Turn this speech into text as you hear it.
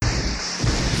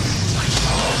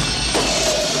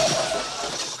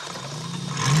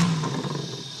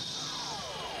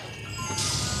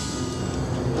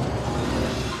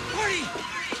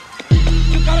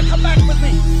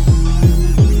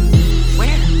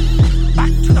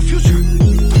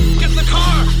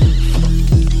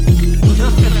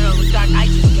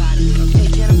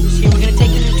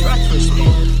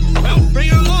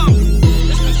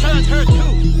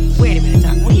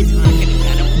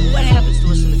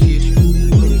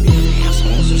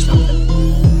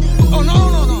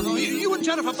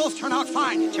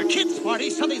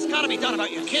be done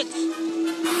about your kids.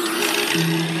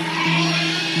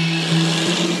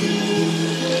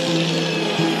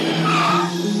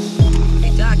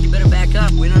 Hey, Doc, you better back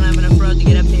up. We don't have enough road to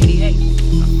get up to 88.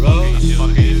 Roads? What the fuck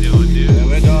are you doing, dude? Where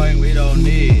we're going, we don't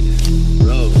need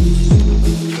roads.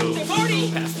 Cool. Marty!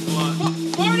 Pass the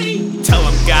blunt. Marty! Tell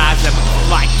them guys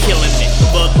I'm like killing it.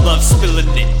 Love spilling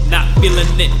it, not feeling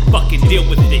it. Fucking deal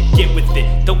with it, get with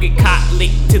it. Don't get caught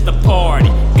late to the party.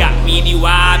 Got me and you,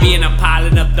 and I'm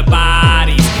piling up the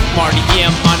bodies. Marty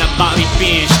M on a Molly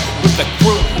bench with the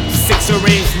crew.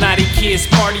 6-inch, naughty kids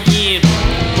partying.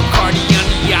 Bacardi on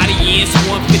the audience,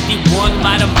 151,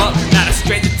 light 'em up. Not a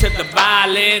stranger to the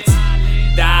violence.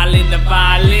 Dial in the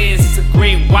violence. It's a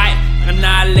great white,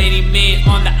 annihilating men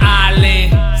on the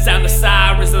island. Sound of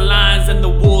sirens, the lions and the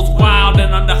wolves wild,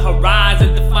 and on the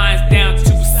horizon defiance down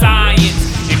to science.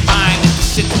 And mine is the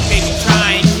shit that they be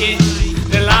trying, kid.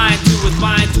 They're lying to us,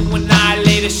 vying to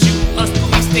annihilate us, shoot us.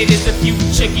 Police state is the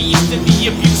future, get used to the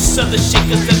abuse of the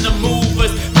shakers and the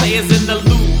movers, players and the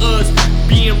looters,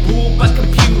 being ruled by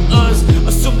computers.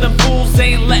 Assume them fools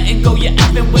ain't letting go, you're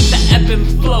effing with the ebbing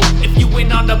flow. If you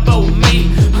ain't on the boat,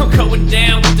 me, I'm going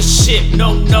down with the ship,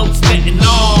 no notes, letting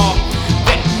off.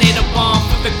 Detonate a bomb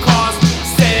for the cause,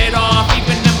 set it off.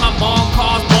 Even if my mom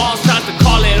calls, balls tries to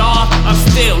call it off. I'm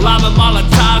still lobbing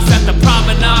Molotovs at the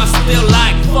promenade. Still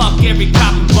like fuck every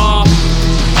cop involved.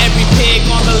 Every pig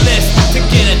on the list to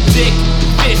get a dick,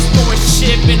 fish for a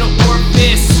ship in an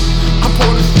orifice. I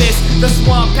pour the fist, the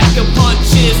swamp packing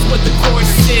punches. What the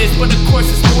course is, but the course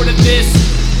is more to this.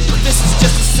 But this is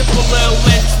just a simple little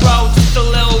intro, just a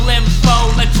little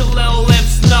info, let your little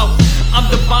imps know. I'm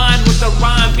divine with the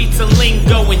rhyme, beats and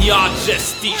lingo, and y'all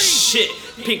just these shit,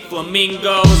 pink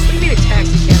flamingos. What do you mean a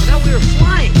taxi cab? I thought we were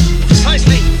flying.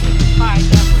 Precisely. Alright,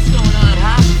 Doc, what's going on,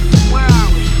 huh? Where are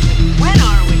we? When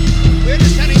are we? We're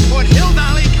descending toward Hill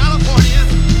Valley, California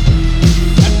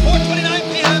at 4:29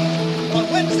 p.m. on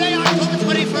Wednesday, October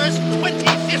 21st,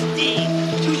 2015.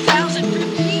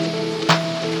 2015?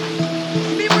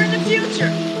 You mean we're in the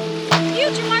future?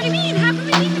 Future? What do you mean? How can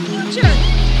we be in the future?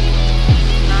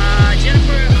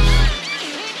 Jennifer, I don't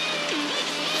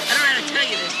know how to tell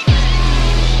you this.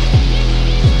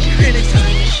 You're in a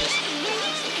time machine.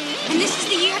 And this is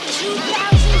the year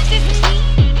 2015?